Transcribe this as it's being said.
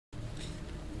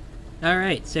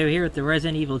Alright, so here at the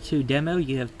Resident Evil 2 demo,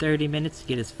 you have 30 minutes to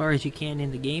get as far as you can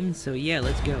in the game, so yeah,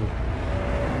 let's go.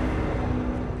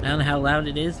 I don't know how loud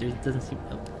it is, there doesn't seem...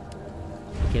 Oh.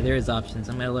 Okay, there is options,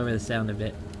 I'm gonna lower the sound a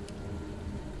bit.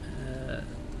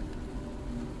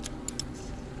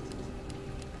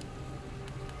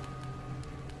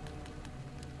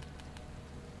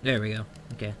 There we go,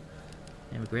 okay.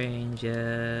 Dynamic range,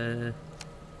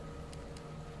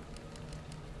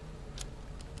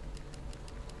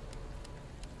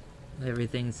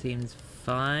 everything seems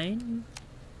fine.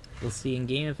 We'll see in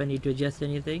game if I need to adjust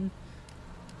anything.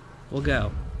 We'll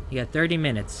go. You got 30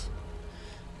 minutes.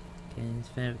 Okay,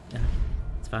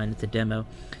 it's fine, it's a demo.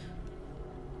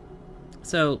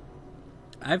 So,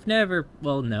 I've never,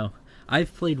 well no,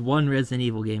 I've played one Resident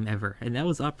Evil game ever, and that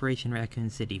was Operation Raccoon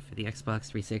City for the Xbox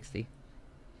 360.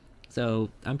 So,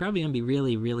 I'm probably gonna be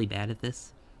really, really bad at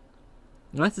this.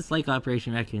 Unless it's like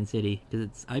Operation Raccoon City,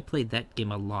 because I played that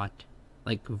game a lot.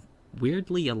 Like,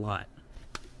 weirdly a lot.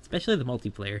 Especially the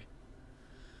multiplayer.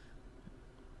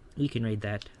 You can read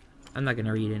that. I'm not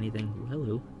gonna read anything.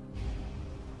 Hello.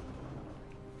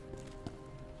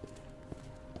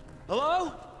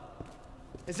 Hello?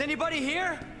 Is anybody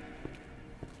here?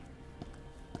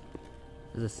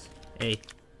 Is this A?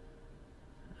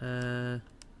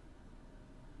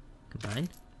 Combine?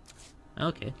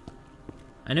 Okay.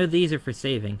 I know these are for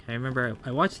saving. I remember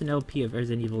I watched an LP of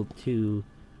Resident Evil 2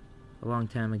 a long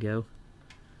time ago.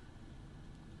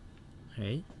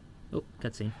 Alright. Oh,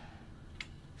 cutscene.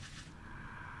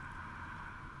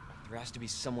 There has to be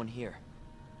someone here.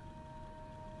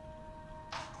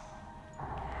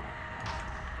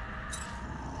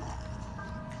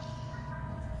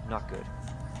 Not good.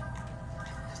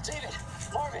 David!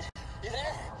 Marvin! You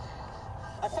there?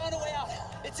 I found a way out!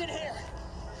 It's in here!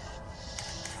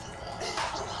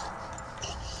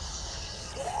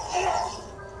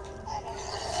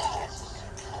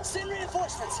 Send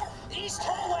reinforcements! East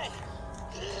hallway!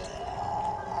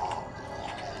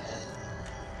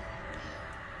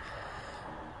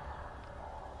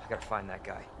 I gotta find that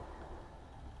guy.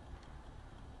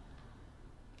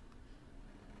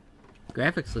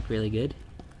 Graphics look really good.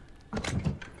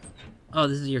 Oh,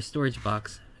 this is your storage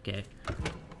box. Okay.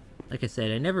 Like I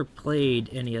said, I never played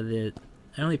any of the...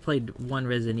 I only played one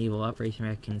Resident Evil, Operation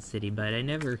Raccoon City, but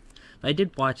I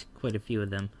did watch quite a few of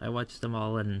them. I watched them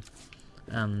all in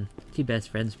Two Best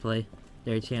Friends Play,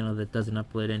 their channel that doesn't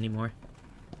upload anymore.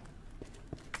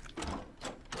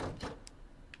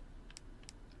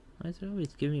 Why does it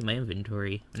always give me my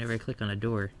inventory whenever I click on a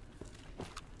door?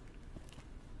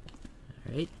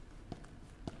 Alright.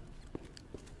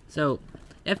 So,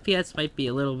 FPS might be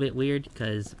a little bit weird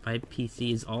because my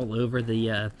PC is all over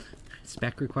the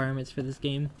spec requirements for this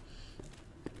game.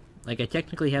 Like, I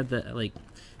technically have the, like...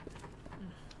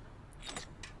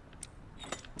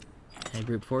 Can I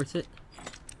brute force it?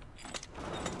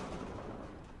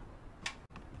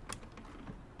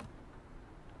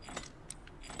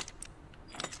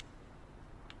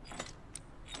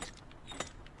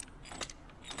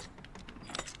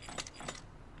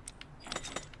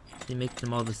 They make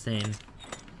them all the same.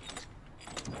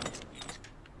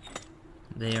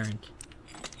 They aren't.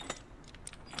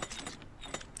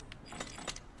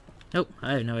 Nope,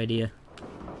 I have no idea.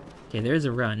 Okay, there's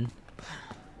a run.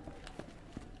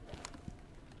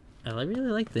 Oh, I really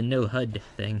like the no HUD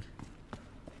thing.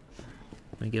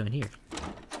 Let me go in here.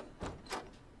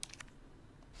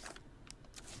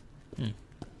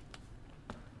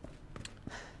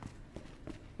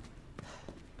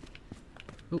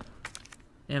 Oh,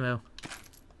 ammo.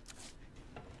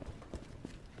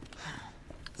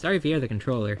 Sorry if you hear the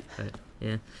controller, but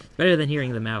yeah. It's better than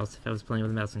hearing the mouse if I was playing with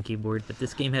a mouse and keyboard, but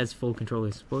this game has full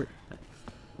controller support.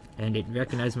 And it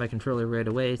recognized my controller right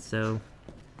away, so...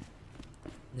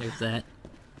 There's that.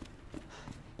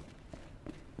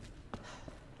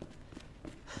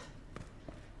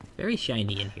 Very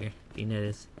shiny in here, if you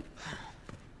notice.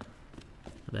 How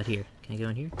about here? Can I go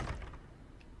in here?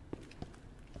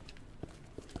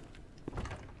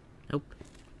 Nope.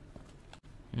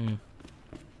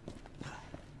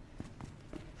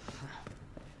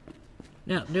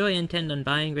 Now, do I intend on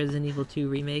buying Resident Evil 2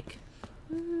 Remake?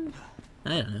 I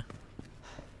don't know.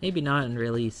 Maybe not on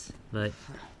release, but...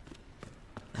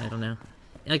 I don't know.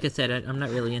 Like I said, I'm not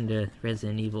really into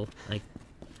Resident Evil. Like,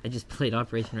 I just played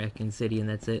Operation Raccoon City and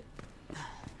that's it.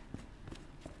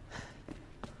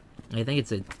 I think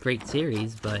it's a great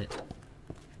series, but...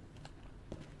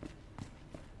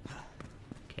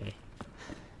 Okay.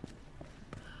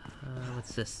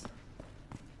 What's this?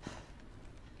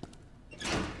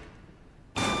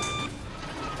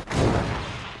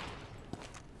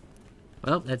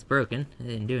 Well, that's broken. It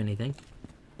didn't do anything.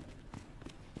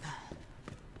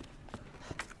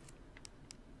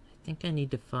 think I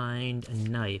need to find a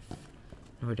knife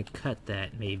in order to cut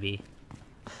that, maybe.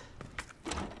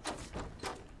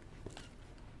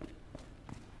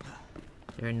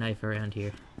 Is there a knife around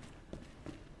here?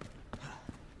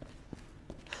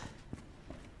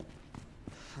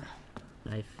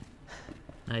 Knife.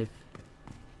 Knife.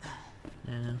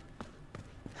 No.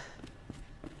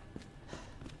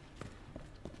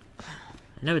 I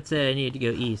know it said I needed to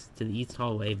go east, to the east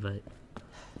hallway, but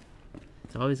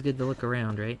it's always good to look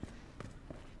around, right?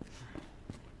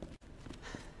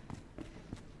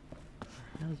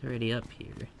 I was already up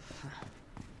here.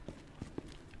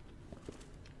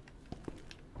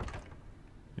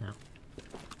 No.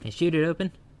 Can I shoot it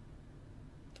open?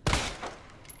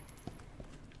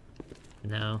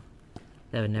 No.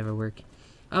 That would never work.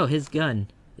 Oh, his gun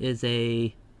is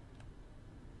a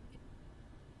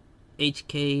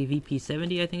HK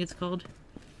VP70, I think it's called.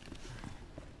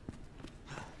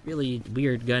 Really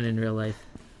weird gun in real life.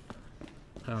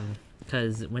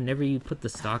 Because whenever you put the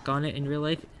stock on it in real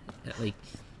life, like,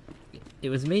 it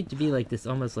was made to be like this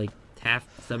almost like half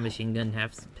submachine gun,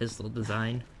 half pistol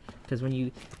design. Because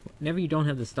whenever you don't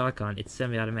have the stock on, it's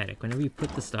semi-automatic. Whenever you put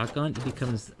the stock on, it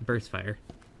becomes burst fire.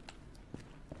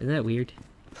 Isn't that weird?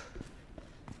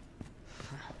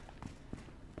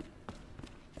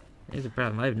 There's a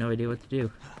problem. I have no idea what to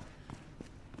do.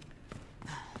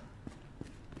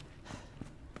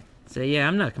 So yeah,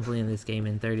 I'm not completing this game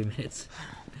in 30 minutes.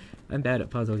 I'm bad at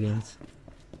puzzle games.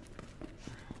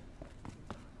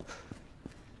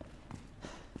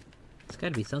 There's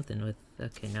gotta be something with...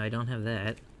 Okay, no, I don't have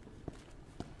that.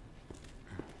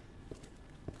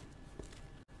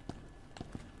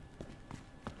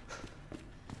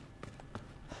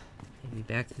 Maybe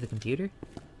back to the computer?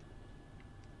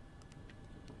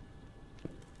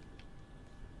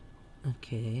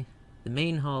 Okay. The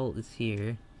main hall is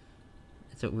here.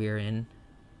 That's what we're in.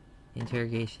 The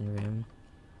interrogation room.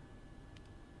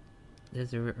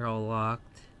 Those are all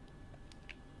locked.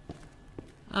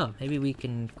 Oh, maybe we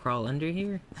can crawl under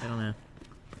here? I don't know.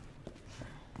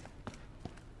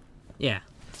 Yeah.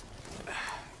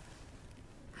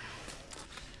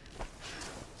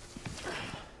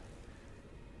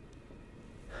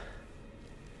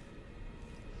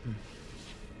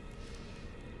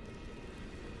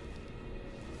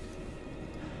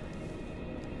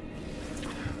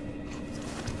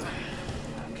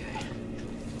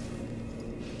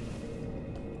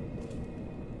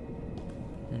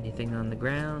 Anything on the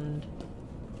ground?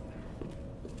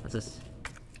 What's this?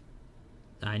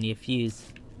 I need a fuse.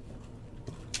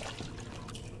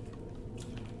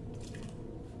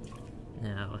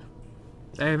 No.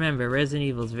 I remember, Resident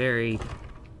Evil's very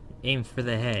aim for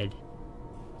the head.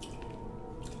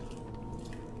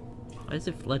 Why is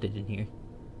it flooded in here?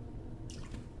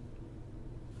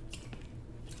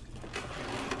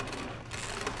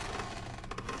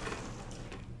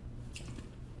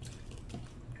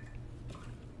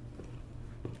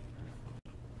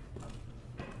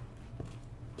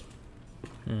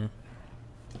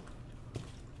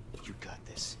 You got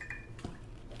this.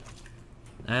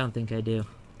 I don't think I do.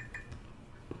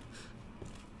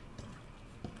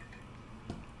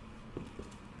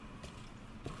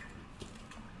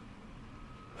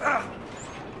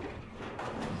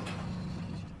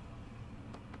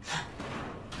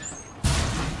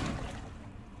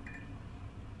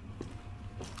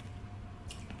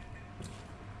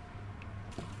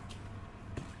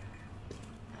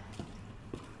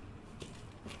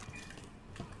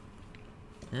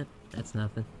 That's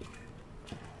nothing.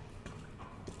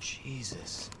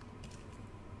 Jesus.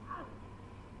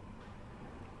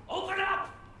 Open up!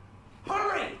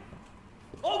 Hurry!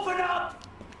 Open up!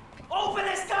 Open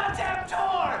this goddamn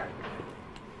door!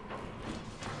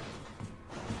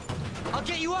 I'll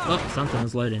get you out! Oh, something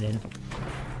was loading in.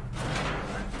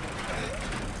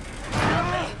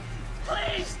 Help me!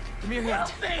 Please! Give me your hand.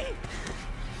 Help me!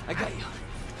 I got you.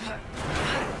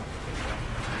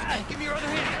 Give me your other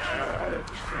hand.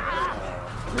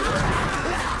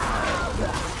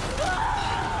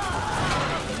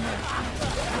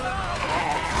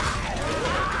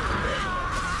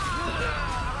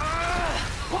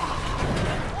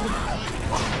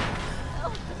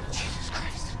 Jesus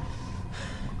Christ.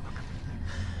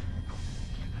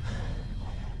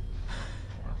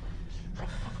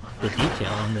 The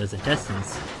detail on those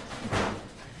intestines.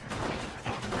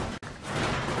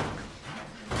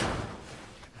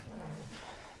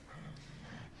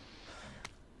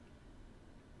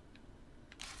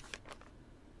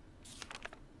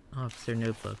 Officer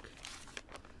notebook.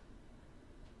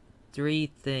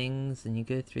 3 things, and you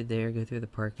go through there, go through the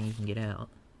park, and you can get out.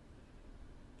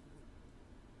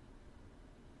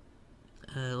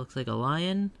 It looks like a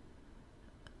lion,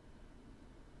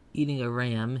 eating a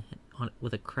ram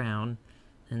with a crown.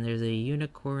 And there's a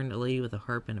unicorn, a lady with a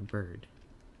harp, and a bird.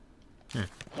 Huh.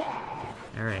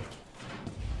 Alright.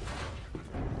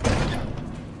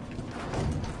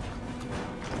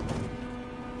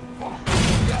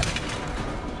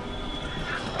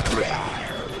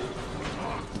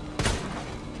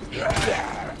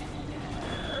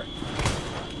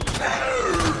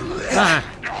 Ah!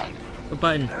 A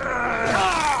button.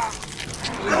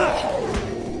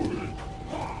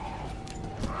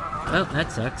 Well,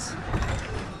 that sucks.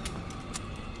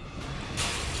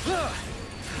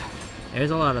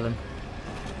 There's a lot of them.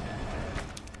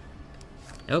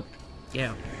 Oh,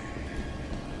 yeah.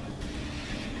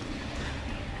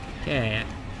 Okay.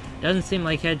 Doesn't seem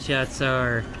like headshots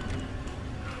are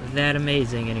that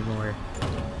amazing anymore.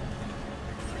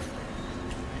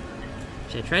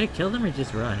 Should I try to kill them or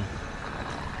just run?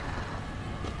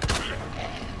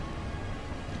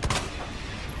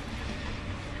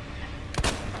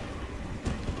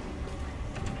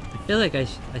 I feel like I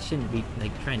shouldn't be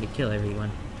like trying to kill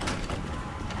everyone.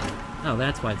 Oh,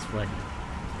 that's why it's flooding.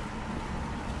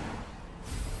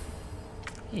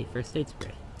 Hey, first aid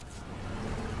spray.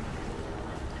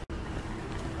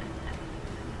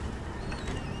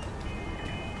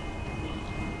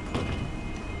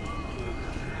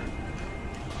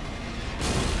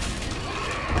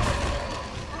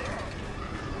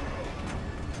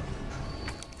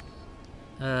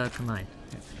 Come on.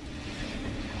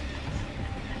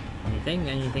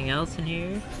 Anything else in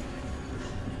here?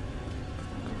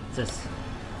 What's this?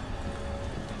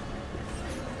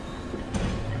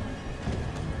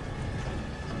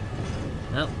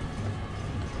 Nope.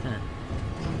 Huh.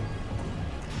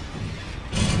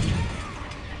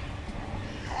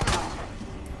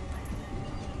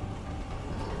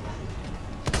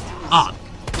 Ah!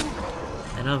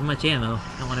 I don't have much ammo.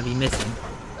 I don't want to be missing.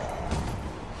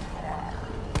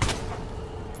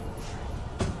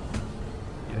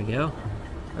 There we go.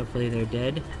 Hopefully they're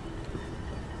dead.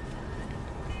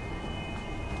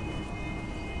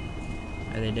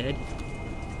 Are they dead?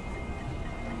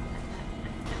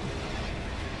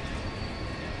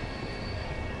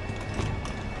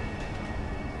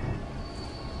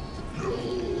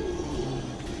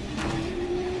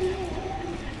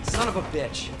 Son of a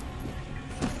bitch.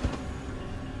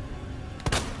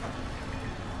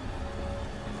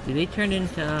 Do they turn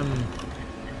into,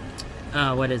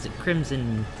 what is it?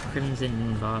 Crimson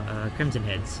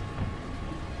heads.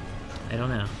 I don't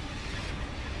know.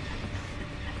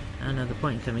 I don't know, the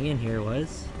point in coming in here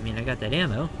was, I mean, I got that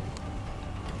ammo.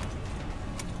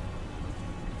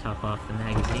 Top off the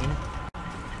magazine.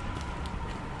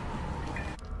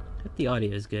 Hope the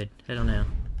audio is good. I don't know.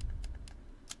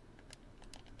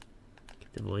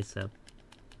 Get the voice up.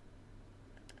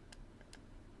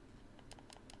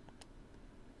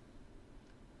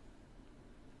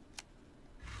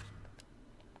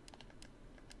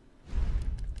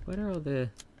 What are all the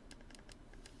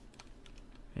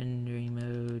rendering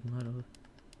mode model?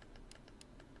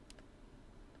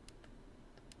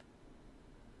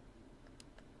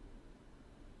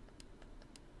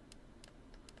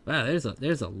 Wow,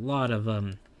 there's a lot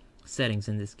of settings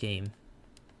in this game.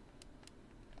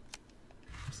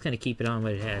 I'm just gonna keep it on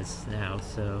what it has now,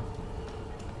 so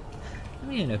I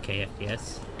mean, okay,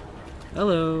 FPS.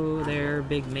 Hello there,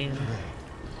 big man.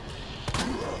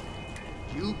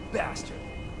 You bastard.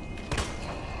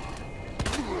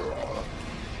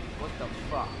 What the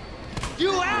fuck?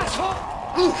 You asshole!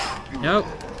 Nope.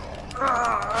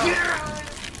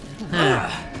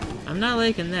 I'm not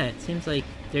liking that. Seems like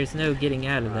there's no getting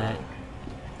out of that.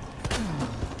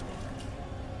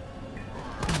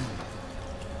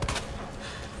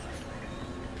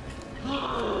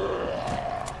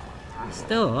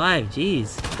 Still alive,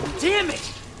 jeez. Damn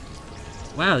it!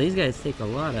 Wow, these guys take a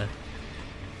lot of...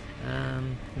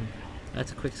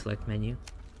 That's a quick select menu.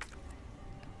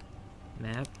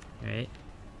 Map, alright.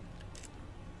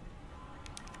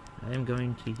 I am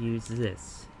going to use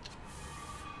this.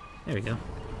 There we go.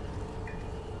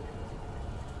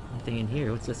 Anything in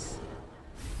here? What's this?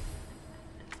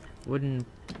 Wooden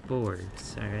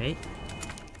boards, alright.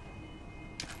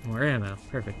 More ammo,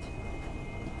 perfect.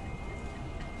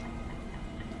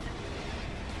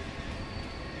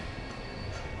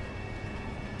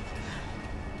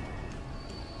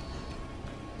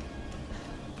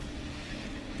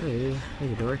 Hey,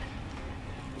 there's a door.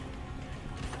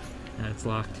 No, it's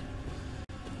locked.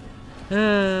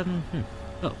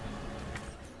 Oh.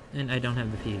 And I don't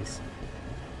have the keys.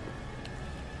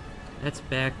 That's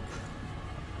back...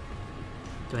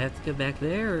 Do I have to go back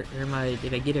there, or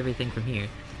did I get everything from here?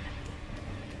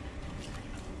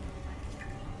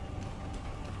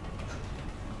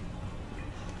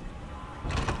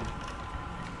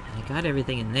 got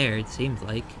everything in there, it seems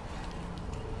like.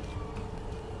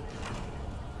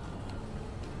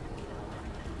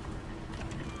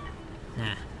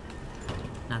 Nah.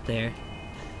 Not there.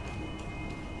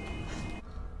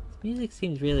 This music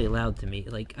seems really loud to me.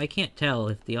 Like, I can't tell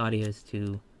if the audio is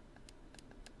too...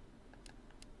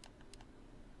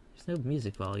 There's no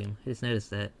music volume. I just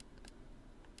noticed that.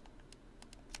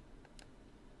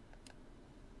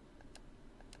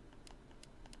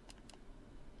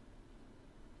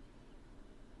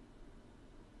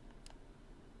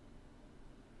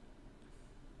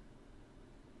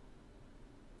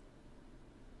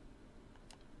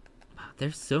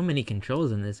 There's so many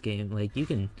controls in this game. Like, you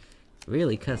can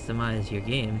really customize your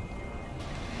game.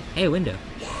 Hey, window.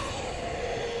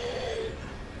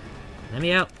 Let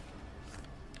me out.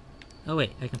 Oh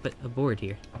wait, I can put a board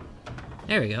here.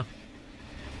 There we go.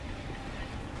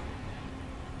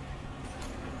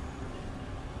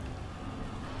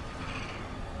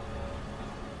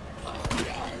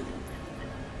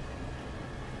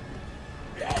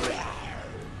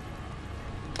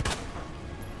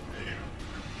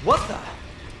 What the?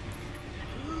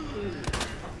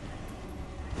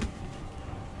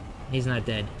 He's not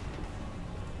dead.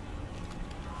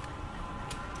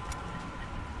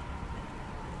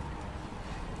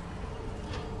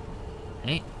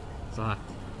 Hey, it's locked.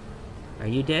 Are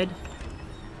you dead?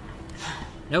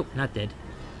 Nope, not dead.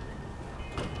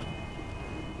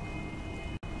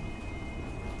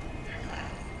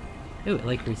 Ooh, it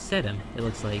like reset him, it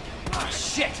looks like. Ah,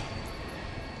 shit!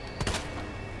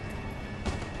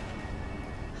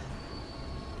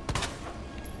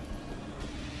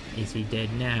 Is he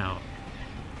dead now?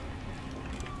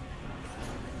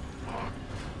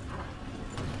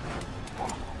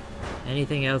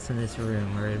 Anything else in this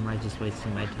room, or am I just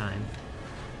wasting my time?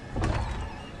 I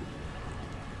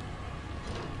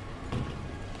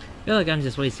feel like I'm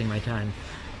just wasting my time.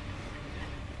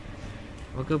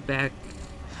 We'll go back.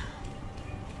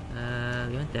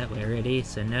 We went that way already,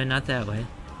 so no, not that way.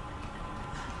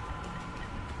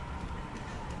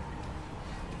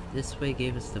 This way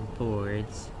gave us the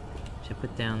boards, which I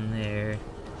put down there.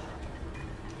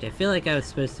 I feel like I was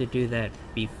supposed to do that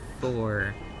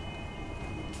before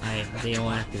they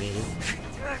all activated.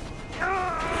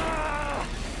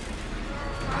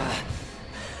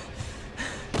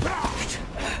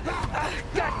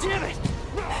 God damn it!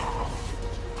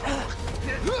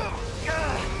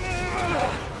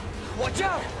 Watch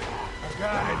out! I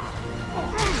got it.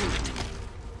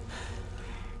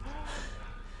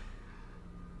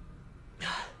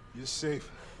 You're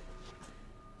safe.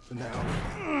 For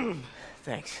now.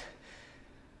 Thanks.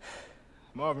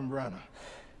 Marvin Browner.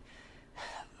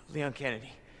 Leon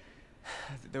Kennedy.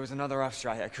 There was another off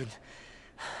strike. I couldn't...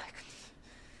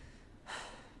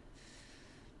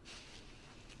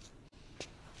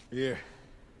 Here.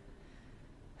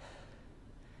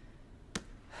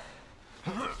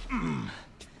 I'm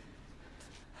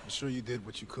sure you did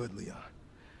what you could, Leon.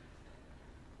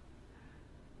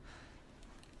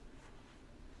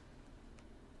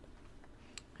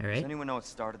 All right. Does anyone know what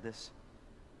started this?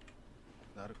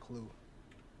 Not a clue.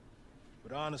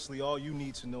 But honestly, all you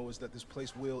need to know is that this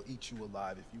place will eat you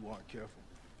alive if you aren't careful.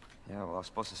 Yeah, well, I was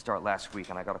supposed to start last week,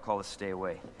 and I got a call to stay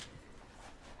away.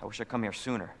 I wish I'd come here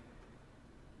sooner.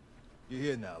 You're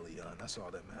here now, Leon. That's all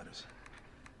that matters.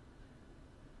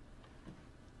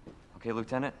 Okay,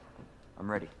 Lieutenant? I'm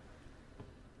ready.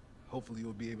 Hopefully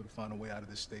you'll be able to find a way out of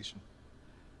this station.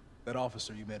 That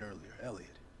officer you met earlier,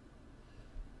 Elliot.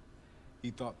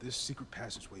 He thought this secret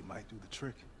passageway might do the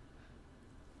trick.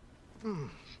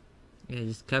 Yeah,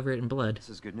 just cover it in blood. This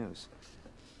is good news.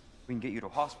 We can get you to a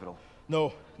hospital.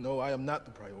 No, I am not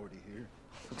the priority here.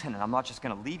 Lieutenant, I'm not just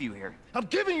gonna leave you here. I'm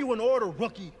giving you an order,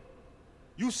 rookie.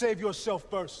 You save yourself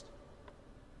first.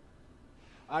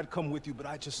 I'd come with you, but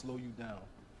I'd just slow you down.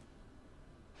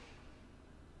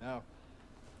 Now,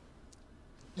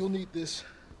 you'll need this.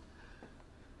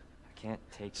 I can't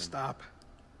take him. Stop.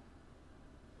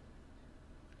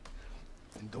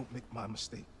 And don't make my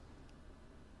mistake.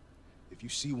 If you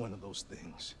see one of those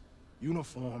things,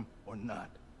 uniform or not,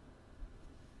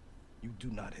 you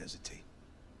do not hesitate.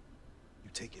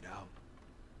 You take it out.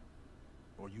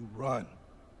 Or you run.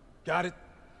 Got it?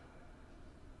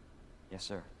 Yes,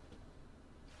 sir.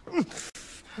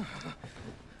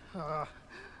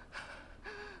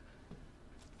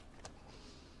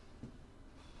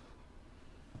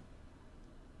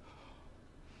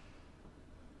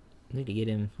 Need to get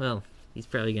him. Well, he's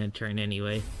probably gonna turn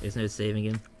anyway. There's no saving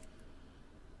him.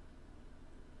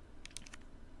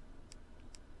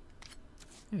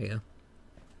 There you go.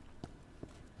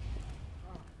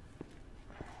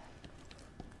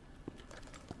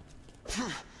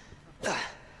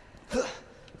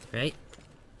 Right?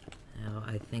 Now,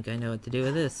 I think I know what to do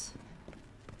with this.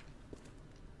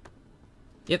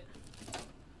 Yep.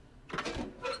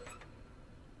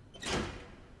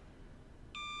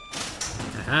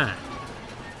 Aha!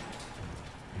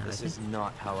 Now This is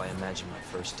not how I imagined my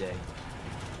first day.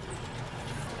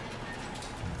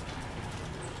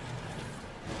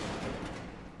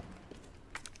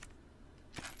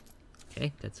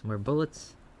 Okay, got some more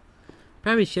bullets.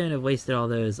 Probably shouldn't have wasted all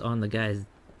those on the guys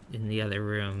in the other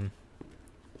room.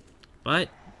 But,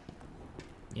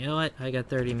 you know what? I got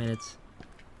 30 minutes.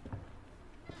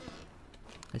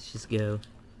 Let's just go.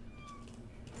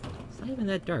 It's not even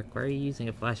that dark. Why are you using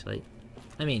a flashlight?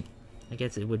 I mean, I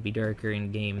guess it would be darker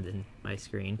in game than my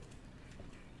screen.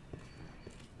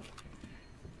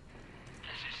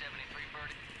 This is 73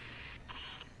 Birdie.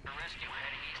 The rescue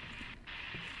heading east.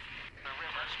 The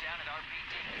river touchdown at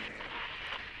RPT.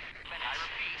 I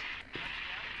repeat.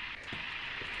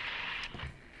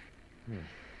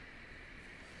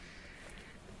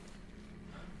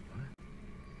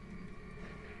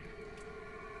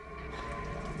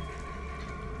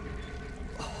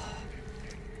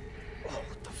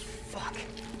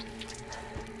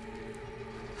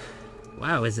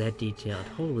 Wow, is that detailed?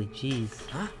 Holy jeez.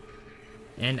 Huh?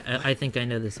 And I think I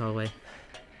know this hallway.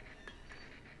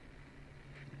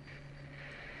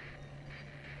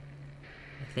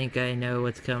 I think I know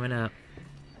what's coming up.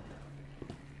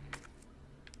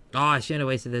 Oh, I shouldn't have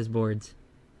wasted those boards.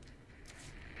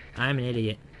 I'm an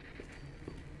idiot.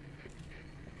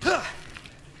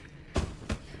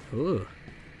 Ooh.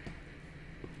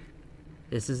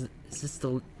 Is this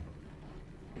the...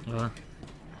 Well...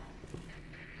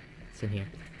 It's in here.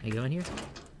 Can I go in here?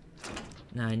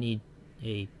 No, I need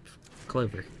a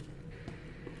clover.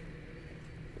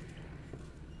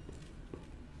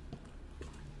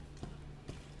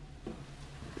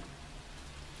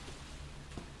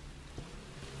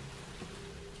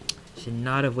 Should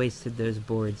not have wasted those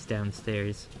boards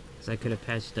downstairs. Because I could have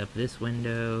patched up this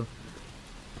window.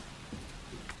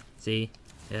 See?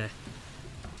 Yeah.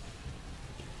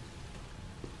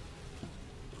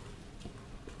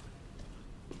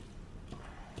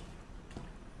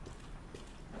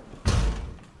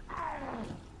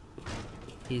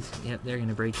 Yep, they're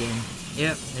gonna break in.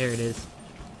 Yep, there it is.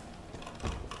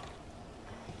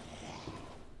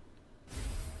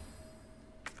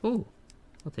 Oh,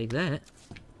 I'll take that.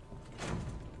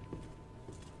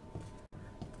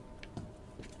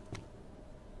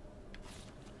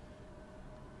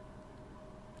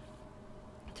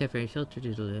 Temporary filter.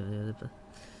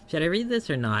 Should I read this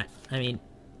or not? I mean,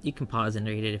 you can pause and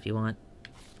read it if you want.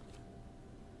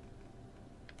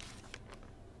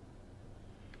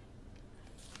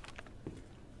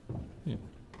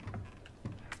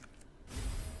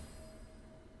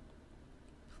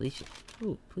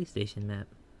 Police station map.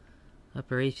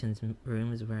 Operations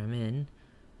room is where I'm in.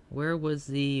 Where was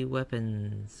the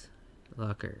weapons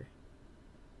locker?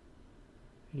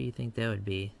 Where do you think that would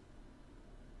be?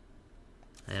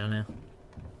 I don't know.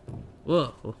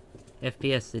 Whoa!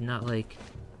 FPS did not like.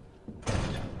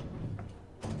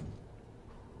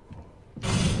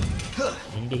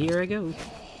 Into here I go.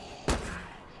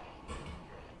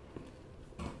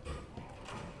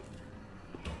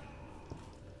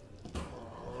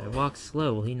 Walk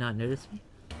slow, will he not notice me?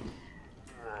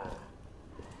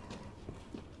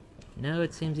 No,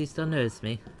 it seems he still noticed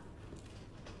me.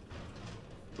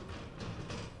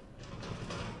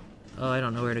 Oh, I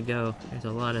don't know where to go. There's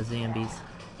a lot of zombies.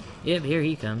 Yep, here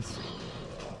he comes.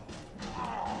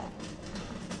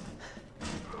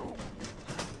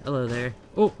 Hello there.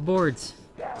 Oh, boards!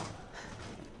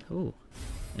 Oh,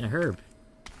 and a herb.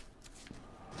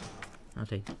 I'll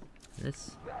take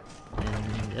this.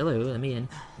 And hello, let me in.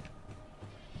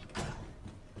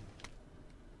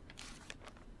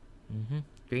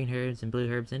 Green herbs and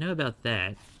blue herbs. I know about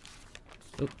that.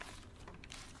 Oh.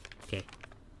 Okay.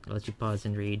 I'll let you pause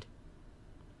and read.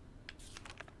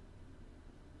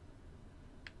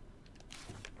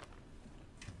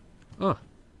 Oh.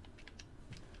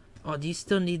 Oh, do you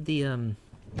still need the,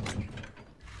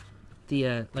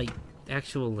 like,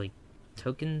 actual, like,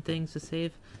 token things to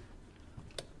save?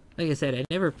 Like I said, I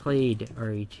never played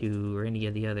RE2 or any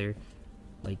of the other,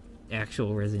 like,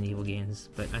 actual Resident Evil games,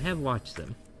 but I have watched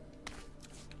them.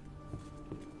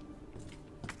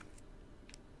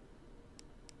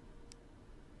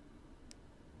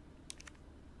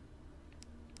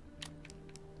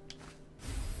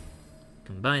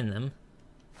 Combine them,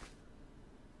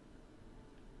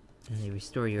 and they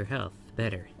restore your health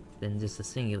better than just a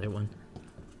singular one.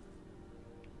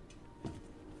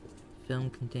 Film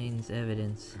contains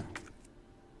evidence.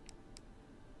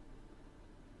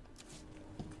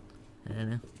 I don't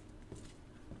know.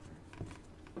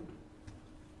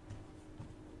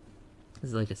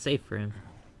 is like a safe room.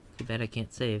 Too bad I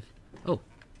can't save. Oh!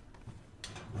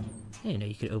 I didn't know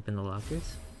you could open the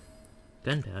lockers.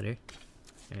 Gunpowder.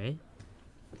 Alright.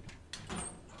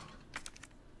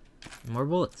 More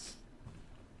bullets.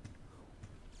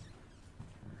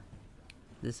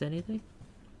 Is this anything?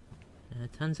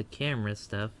 Tons of camera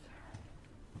stuff.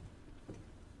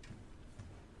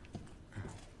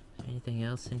 Anything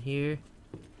else in here?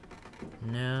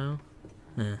 No.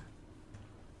 Huh.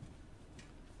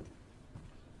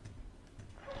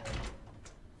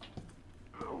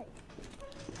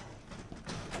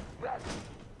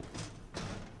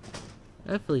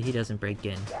 Hopefully he doesn't break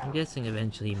in. I'm guessing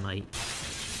eventually he might.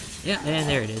 Yeah, and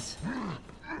there it is.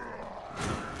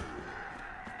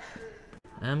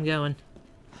 I'm going.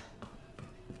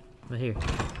 Right here.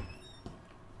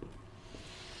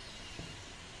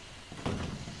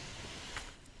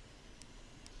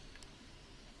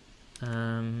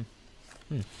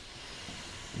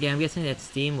 Yeah, I'm guessing that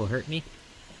steam will hurt me.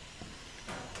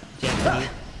 Japanese.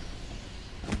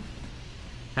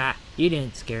 Ha! You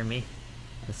didn't scare me.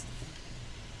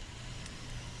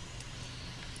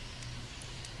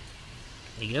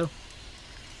 There you go.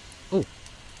 Oh!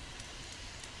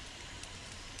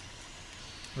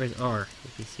 Where's R? A,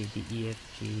 B, C, D, E,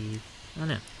 F, G... Oh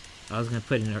no. I was gonna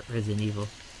put in Resident Evil.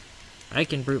 I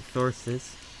can brute force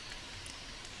this.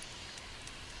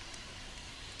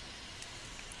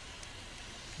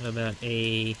 What about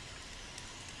A...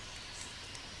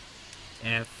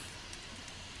 F...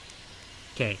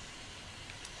 K?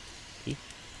 E?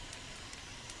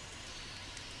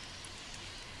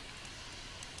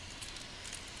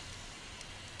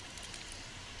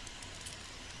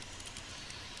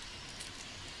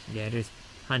 Yeah, there's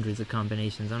hundreds of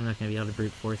combinations. I'm not gonna be able to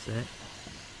brute force that.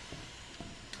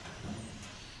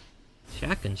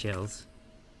 Shotgun shells.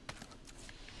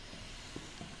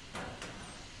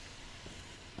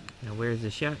 Now where's the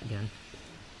shotgun?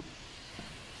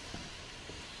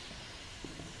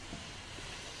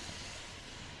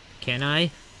 Can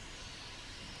I?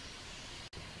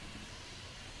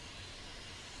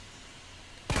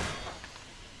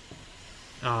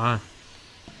 Ah.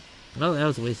 Well, that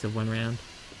was a waste of one round.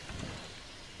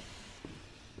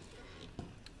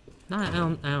 No, I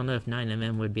don't know if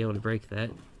 9mm would be able to break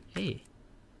that. Hey.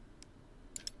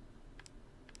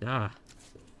 Ah.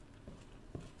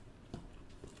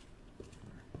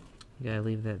 You gotta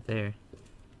leave that there.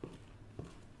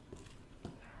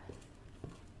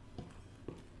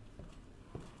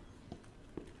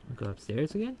 I'll go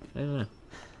upstairs again? I don't know.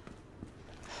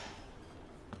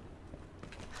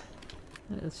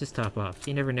 Let's just top off.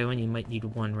 You never know when you might need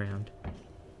one round.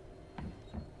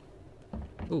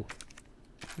 Ooh.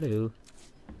 Hello.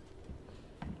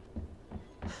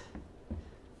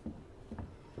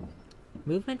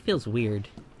 Movement feels weird.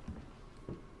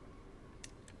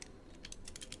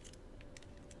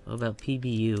 What about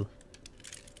PBU?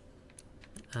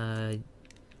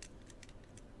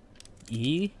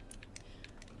 E?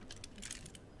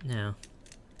 No.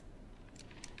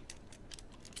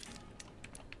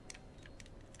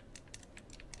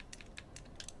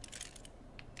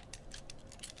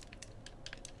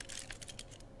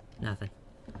 Nothing.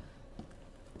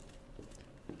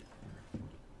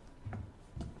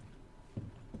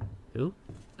 Who?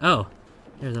 Oh!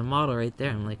 There's a model right there.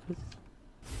 I'm like, who's...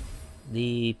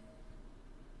 I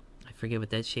forget what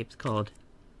that shape's called.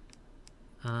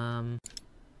 But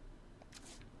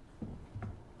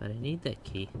I need that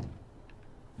key.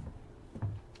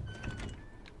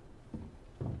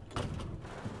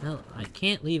 Well, I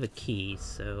can't leave a key,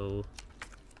 so...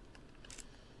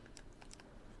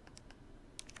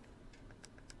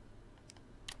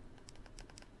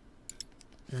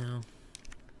 No.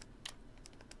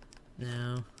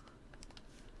 No.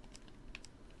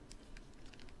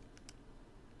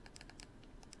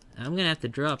 I'm gonna have to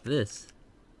drop this.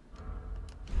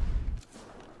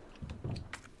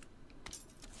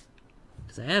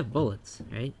 Because I have bullets,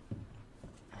 right?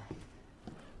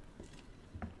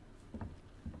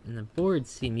 And the boards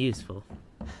seem useful.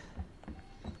 You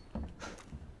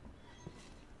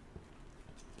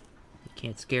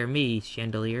can't scare me,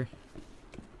 chandelier.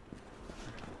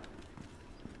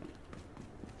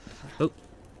 Oh.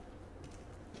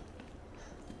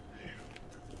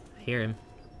 I hear him.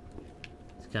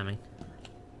 He's coming.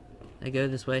 Did I go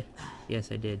this way?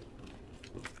 Yes, I did.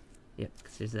 Yep,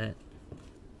 because there's that.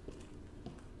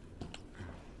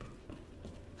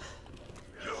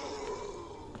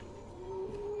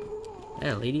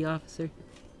 Hey, lady officer.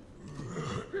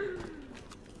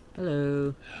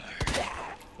 Hello.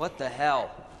 What the hell?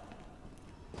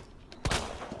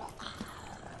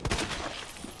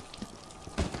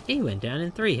 He went down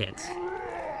in 3 hits.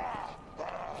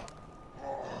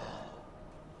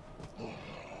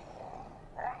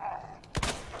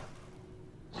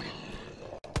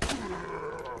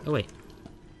 Oh, wait.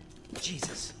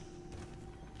 Jesus.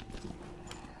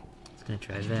 Just gonna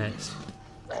try that.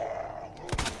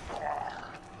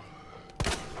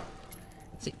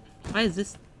 See, why does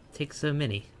this take so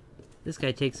many? This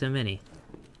guy takes so many.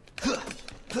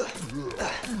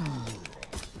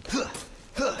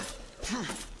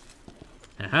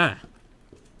 Aha!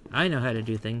 I know how to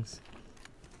do things.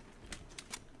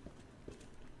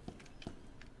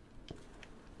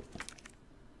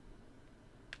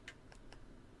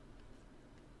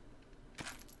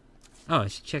 Oh, I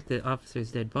should check the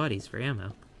officers' dead bodies for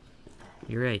ammo.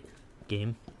 You're right,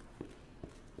 game.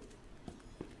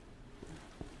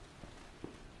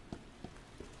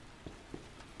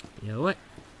 You know what?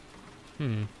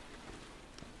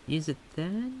 Use it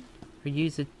then? Or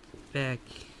use it back?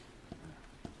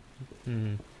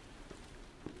 Well,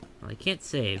 I can't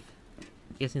save.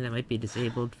 Guessing that might be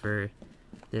disabled for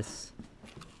this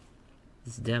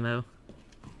demo.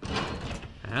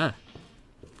 Ah.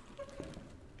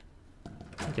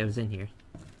 I think I was in here.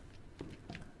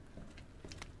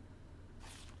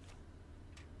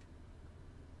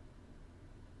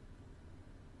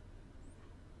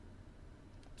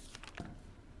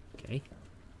 Okay.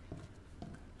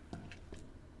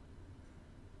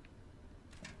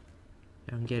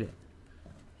 I don't get it.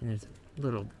 And there's a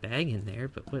little bag in there,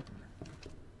 but what?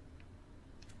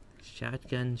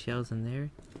 Shotgun shells in there?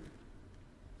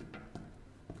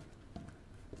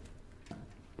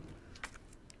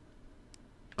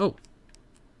 Oh!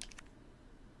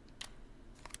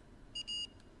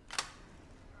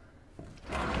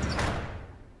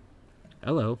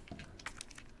 Hello.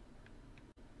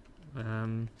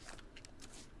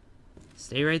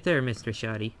 Stay right there, Mr.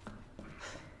 Shoddy.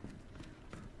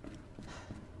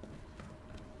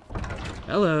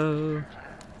 Hello.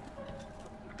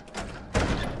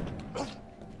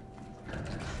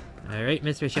 Alright,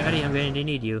 Mr. Shoddy, I'm going to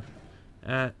need you.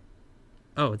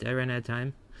 Oh, did I run out of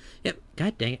time? Yep,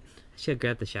 god dang it. I should have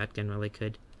grabbed the shotgun while I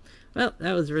could. Well,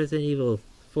 that was Resident Evil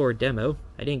 4 demo.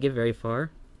 I didn't get very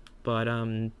far. But,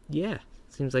 yeah.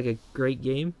 Seems like a great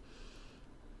game.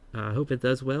 I hope it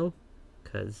does well.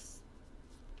 Because,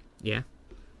 yeah.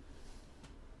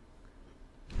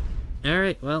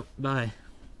 Alright, well, bye.